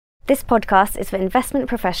This podcast is for investment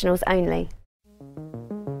professionals only.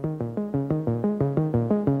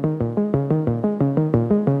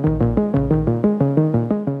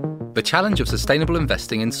 The Challenge of Sustainable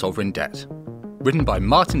Investing in Sovereign Debt. Written by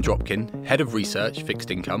Martin Dropkin, Head of Research, Fixed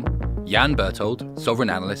Income, Jan Berthold, Sovereign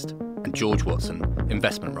Analyst, and George Watson,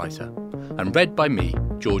 Investment Writer. And read by me,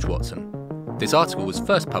 George Watson. This article was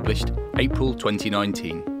first published April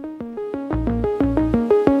 2019.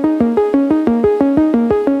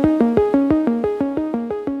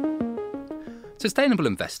 Sustainable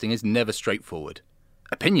investing is never straightforward.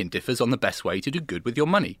 Opinion differs on the best way to do good with your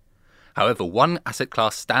money. However, one asset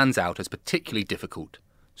class stands out as particularly difficult: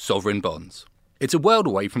 sovereign bonds. It's a world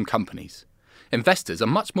away from companies. Investors are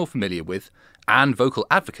much more familiar with, and vocal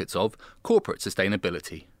advocates of, corporate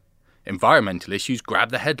sustainability. Environmental issues grab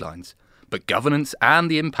the headlines, but governance and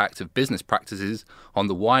the impact of business practices on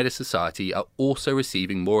the wider society are also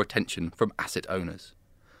receiving more attention from asset owners.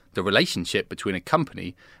 The relationship between a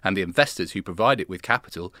company and the investors who provide it with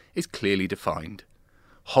capital is clearly defined.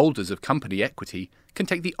 Holders of company equity can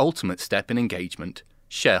take the ultimate step in engagement: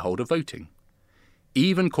 shareholder voting.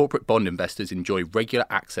 Even corporate bond investors enjoy regular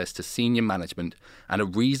access to senior management and a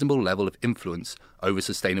reasonable level of influence over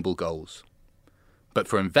sustainable goals. But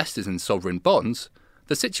for investors in sovereign bonds,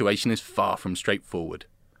 the situation is far from straightforward.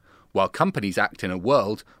 While companies act in a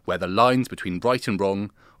world where the lines between right and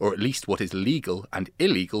wrong, or at least what is legal and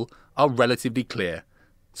illegal, are relatively clear,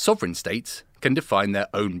 sovereign states can define their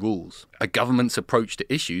own rules. A government's approach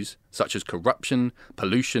to issues such as corruption,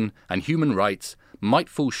 pollution, and human rights might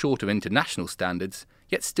fall short of international standards,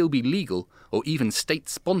 yet still be legal or even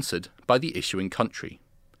state-sponsored by the issuing country.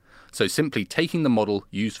 So simply taking the model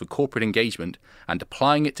used for corporate engagement and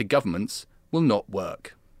applying it to governments will not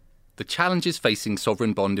work. The challenges facing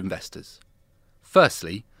sovereign bond investors.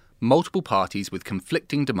 Firstly, multiple parties with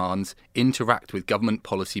conflicting demands interact with government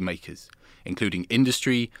policy makers, including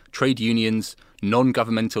industry, trade unions,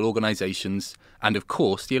 non-governmental organisations, and of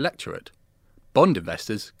course the electorate. Bond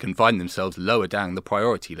investors can find themselves lower down the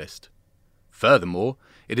priority list. Furthermore,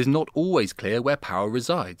 it is not always clear where power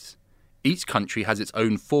resides. Each country has its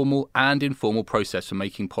own formal and informal process for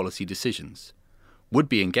making policy decisions.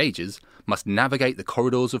 Would-be engagers must navigate the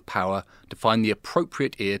corridors of power to find the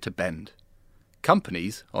appropriate ear to bend.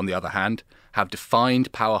 Companies, on the other hand, have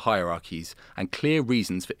defined power hierarchies and clear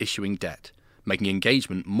reasons for issuing debt, making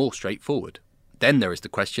engagement more straightforward. Then there is the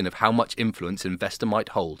question of how much influence an investor might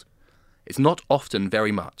hold. It's not often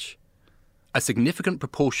very much. A significant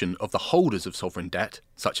proportion of the holders of sovereign debt,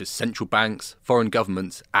 such as central banks, foreign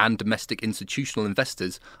governments, and domestic institutional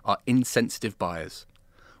investors, are insensitive buyers.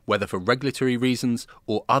 Whether for regulatory reasons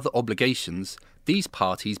or other obligations, these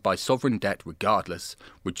parties buy sovereign debt regardless,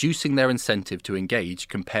 reducing their incentive to engage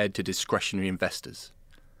compared to discretionary investors.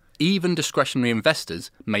 Even discretionary investors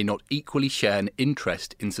may not equally share an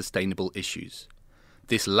interest in sustainable issues.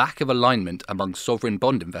 This lack of alignment among sovereign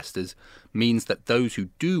bond investors means that those who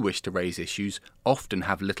do wish to raise issues often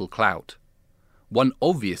have little clout. One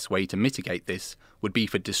obvious way to mitigate this would be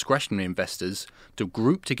for discretionary investors to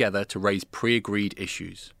group together to raise pre-agreed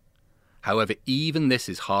issues. However, even this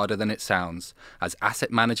is harder than it sounds, as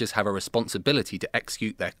asset managers have a responsibility to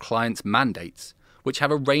execute their clients' mandates, which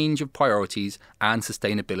have a range of priorities and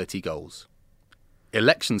sustainability goals.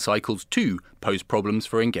 Election cycles too pose problems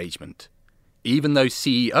for engagement. Even though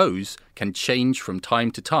CEOs can change from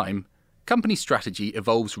time to time, company strategy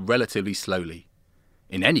evolves relatively slowly.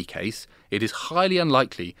 In any case, it is highly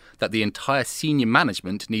unlikely that the entire senior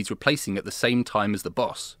management needs replacing at the same time as the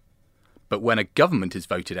boss. But when a government is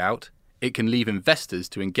voted out, it can leave investors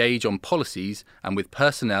to engage on policies and with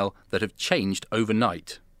personnel that have changed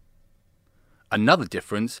overnight. Another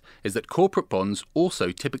difference is that corporate bonds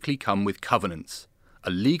also typically come with covenants,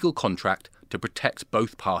 a legal contract to protect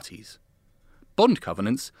both parties. Bond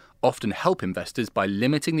covenants often help investors by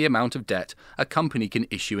limiting the amount of debt a company can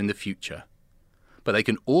issue in the future. But they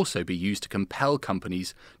can also be used to compel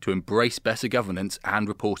companies to embrace better governance and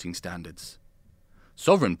reporting standards.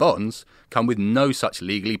 Sovereign bonds come with no such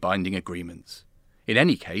legally binding agreements. In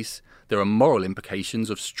any case, there are moral implications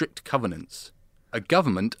of strict covenants. A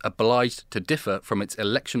government obliged to differ from its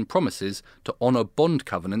election promises to honour bond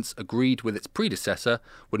covenants agreed with its predecessor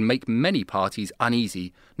would make many parties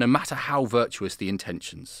uneasy, no matter how virtuous the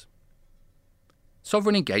intentions.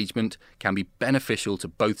 Sovereign engagement can be beneficial to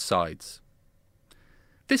both sides.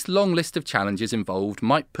 This long list of challenges involved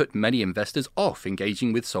might put many investors off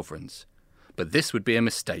engaging with sovereigns, but this would be a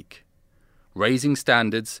mistake. Raising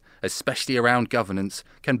standards, especially around governance,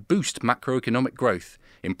 can boost macroeconomic growth,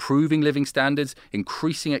 improving living standards,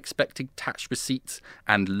 increasing expected tax receipts,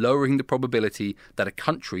 and lowering the probability that a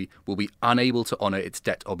country will be unable to honour its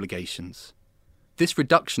debt obligations. This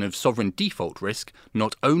reduction of sovereign default risk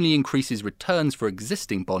not only increases returns for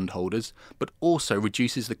existing bondholders, but also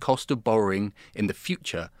reduces the cost of borrowing in the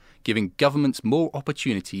future, giving governments more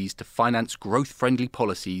opportunities to finance growth-friendly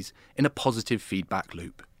policies in a positive feedback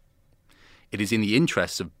loop. It is in the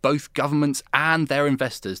interests of both governments and their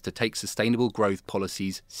investors to take sustainable growth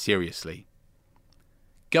policies seriously.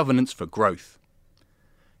 Governance for growth.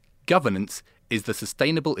 Governance is the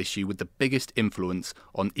sustainable issue with the biggest influence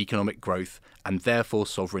on economic growth and therefore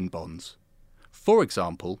sovereign bonds. For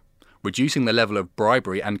example, reducing the level of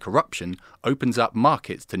bribery and corruption opens up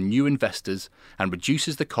markets to new investors and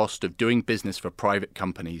reduces the cost of doing business for private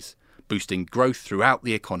companies, boosting growth throughout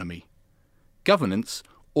the economy. Governance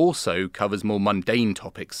also covers more mundane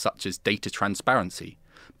topics such as data transparency,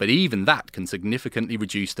 but even that can significantly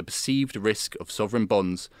reduce the perceived risk of sovereign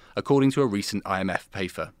bonds, according to a recent IMF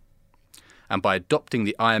paper. And by adopting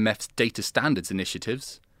the IMF's data standards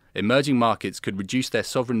initiatives, emerging markets could reduce their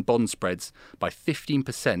sovereign bond spreads by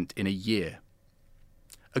 15% in a year.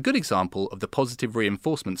 A good example of the positive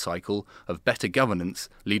reinforcement cycle of better governance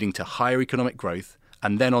leading to higher economic growth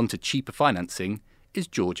and then on to cheaper financing is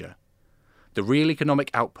Georgia. The real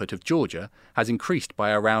economic output of Georgia has increased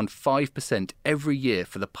by around 5% every year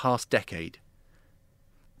for the past decade.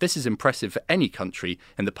 This is impressive for any country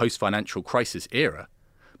in the post-financial crisis era,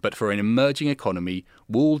 but for an emerging economy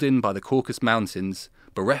walled in by the Caucasus Mountains,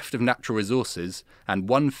 bereft of natural resources, and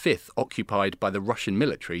 1/5 occupied by the Russian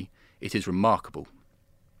military, it is remarkable.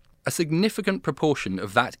 A significant proportion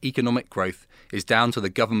of that economic growth is down to the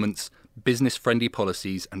government's business-friendly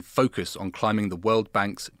policies and focus on climbing the World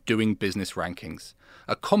Bank's Doing Business rankings,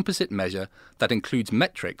 a composite measure that includes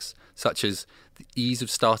metrics such as the ease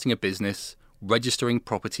of starting a business, registering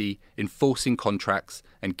property, enforcing contracts,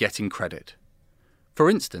 and getting credit. For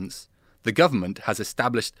instance, the government has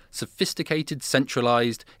established sophisticated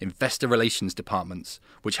centralised investor relations departments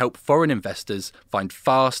which help foreign investors find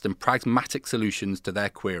fast and pragmatic solutions to their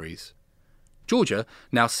queries. Georgia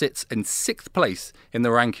now sits in 6th place in the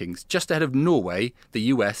rankings, just ahead of Norway, the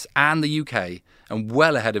US and the UK, and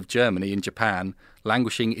well ahead of Germany and Japan,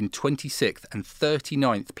 languishing in 26th and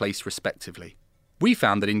 39th place respectively. We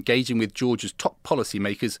found that engaging with Georgia's top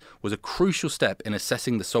policymakers was a crucial step in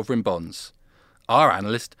assessing the sovereign bonds. Our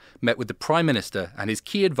analyst met with the Prime Minister and his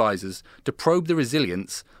key advisers to probe the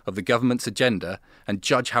resilience of the government's agenda and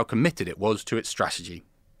judge how committed it was to its strategy.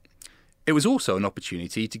 It was also an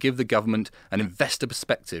opportunity to give the government an investor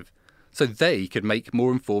perspective so they could make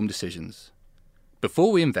more informed decisions.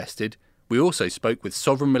 Before we invested, we also spoke with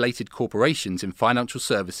sovereign-related corporations in financial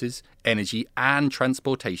services, energy and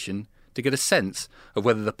transportation to get a sense of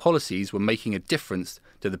whether the policies were making a difference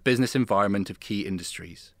to the business environment of key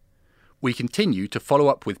industries. We continue to follow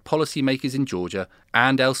up with policymakers in Georgia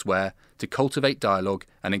and elsewhere to cultivate dialogue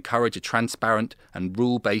and encourage a transparent and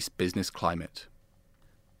rule-based business climate.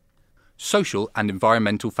 Social and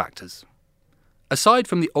environmental factors. Aside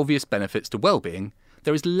from the obvious benefits to well-being,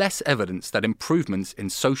 there is less evidence that improvements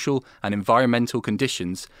in social and environmental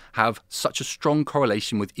conditions have such a strong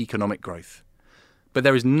correlation with economic growth. But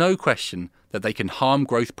there is no question that they can harm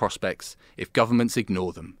growth prospects if governments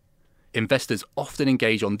ignore them. Investors often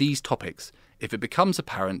engage on these topics if it becomes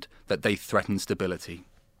apparent that they threaten stability.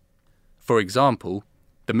 For example,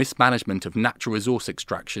 the mismanagement of natural resource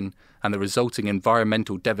extraction and the resulting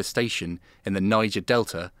environmental devastation in the Niger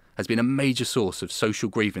Delta has been a major source of social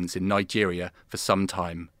grievance in Nigeria for some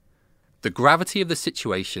time. The gravity of the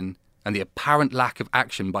situation and the apparent lack of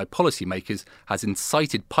action by policymakers has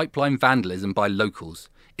incited pipeline vandalism by locals,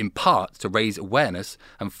 in part to raise awareness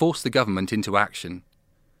and force the government into action.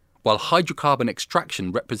 While hydrocarbon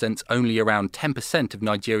extraction represents only around 10% of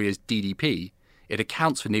Nigeria's GDP, it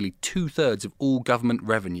accounts for nearly 2/3 of all government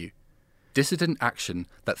revenue. Dissident action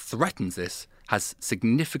that threatens this has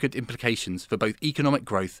significant implications for both economic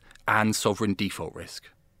growth and sovereign default risk.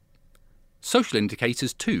 Social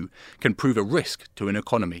indicators, too, can prove a risk to an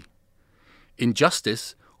economy.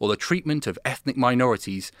 Injustice or the treatment of ethnic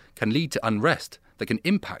minorities can lead to unrest that can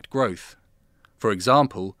impact growth. For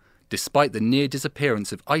example, despite the near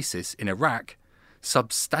disappearance of ISIS in Iraq,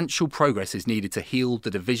 substantial progress is needed to heal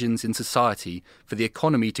the divisions in society for the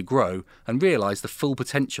economy to grow and realise the full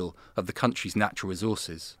potential of the country's natural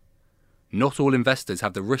resources. Not all investors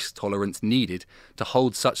have the risk tolerance needed to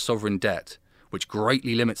hold such sovereign debt, which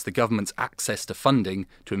greatly limits the government's access to funding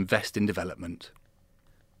to invest in development.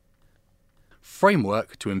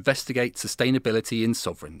 Framework to investigate sustainability in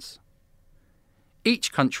sovereigns.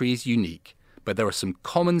 Each country is unique, but there are some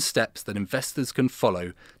common steps that investors can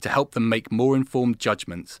follow to help them make more informed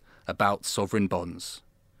judgments about sovereign bonds.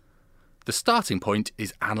 The starting point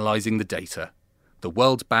is analysing the data. The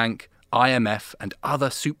World Bank, IMF and other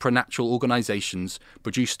supranatural organisations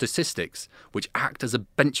produce statistics which act as a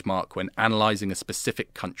benchmark when analysing a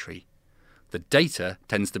specific country. The data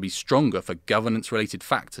tends to be stronger for governance-related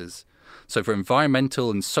factors, so for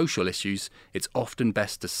environmental and social issues, it's often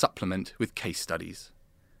best to supplement with case studies.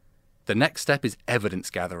 The next step is evidence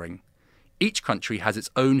gathering. Each country has its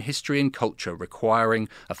own history and culture requiring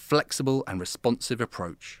a flexible and responsive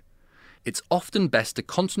approach. It's often best to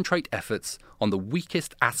concentrate efforts on the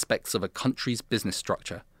weakest aspects of a country's business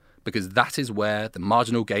structure, because that is where the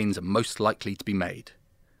marginal gains are most likely to be made.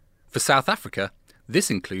 For South Africa,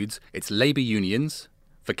 this includes its labour unions,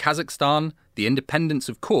 for Kazakhstan, the independence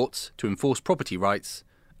of courts to enforce property rights,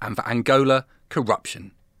 and for Angola,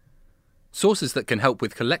 corruption. Sources that can help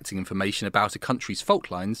with collecting information about a country's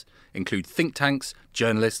fault lines include think tanks,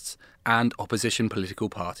 journalists, and opposition political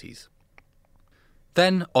parties.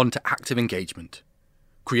 Then on to active engagement.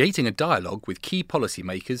 Creating a dialogue with key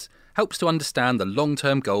policymakers helps to understand the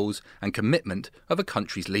long-term goals and commitment of a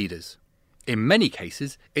country's leaders. In many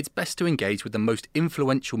cases, it's best to engage with the most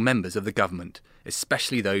influential members of the government,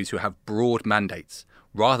 especially those who have broad mandates,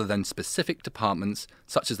 rather than specific departments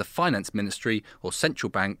such as the Finance Ministry or Central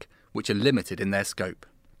Bank, which are limited in their scope.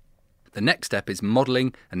 The next step is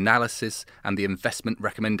modelling, analysis, and the investment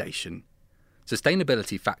recommendation.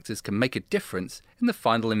 Sustainability factors can make a difference in the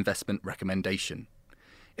final investment recommendation.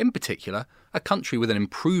 In particular, a country with an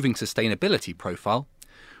improving sustainability profile,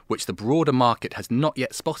 which the broader market has not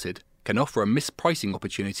yet spotted, can offer a mispricing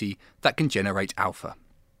opportunity that can generate alpha.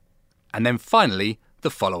 And then finally, the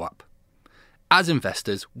follow-up. As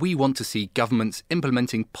investors, we want to see governments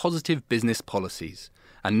implementing positive business policies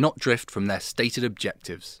and not drift from their stated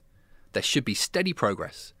objectives. There should be steady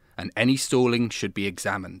progress, and any stalling should be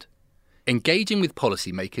examined. Engaging with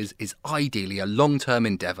policymakers is ideally a long-term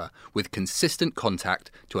endeavour with consistent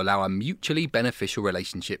contact to allow a mutually beneficial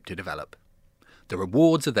relationship to develop. The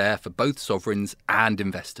rewards are there for both sovereigns and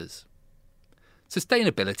investors.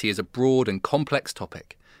 Sustainability is a broad and complex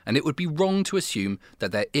topic, and it would be wrong to assume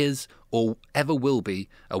that there is or ever will be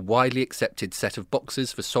a widely accepted set of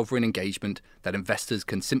boxes for sovereign engagement that investors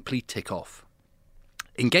can simply tick off.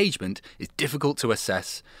 Engagement is difficult to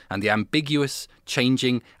assess, and the ambiguous,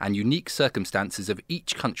 changing and unique circumstances of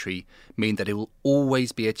each country mean that it will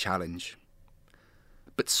always be a challenge.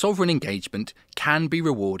 But sovereign engagement can be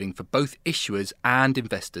rewarding for both issuers and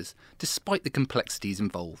investors, despite the complexities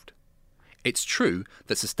involved. It's true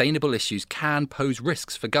that sustainable issues can pose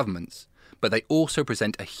risks for governments, but they also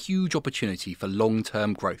present a huge opportunity for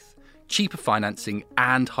long-term growth, cheaper financing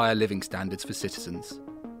and higher living standards for citizens.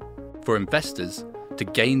 For investors, to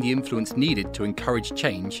gain the influence needed to encourage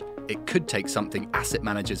change, it could take something asset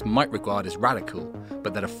managers might regard as radical,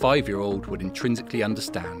 but that a 5-year-old would intrinsically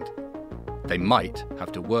understand. They might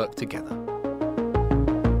have to work together.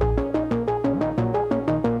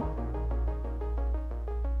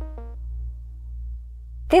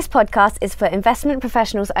 This podcast is for investment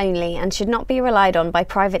professionals only and should not be relied on by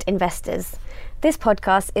private investors. This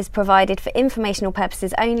podcast is provided for informational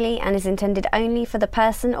purposes only and is intended only for the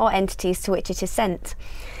person or entities to which it is sent.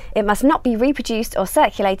 It must not be reproduced or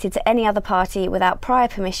circulated to any other party without prior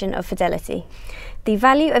permission of Fidelity. The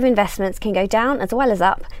value of investments can go down as well as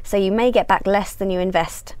up, so you may get back less than you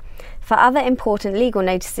invest. For other important legal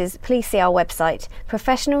notices, please see our website,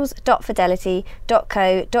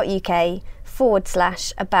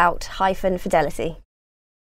 professionals.fidelity.co.uk/about-Fidelity.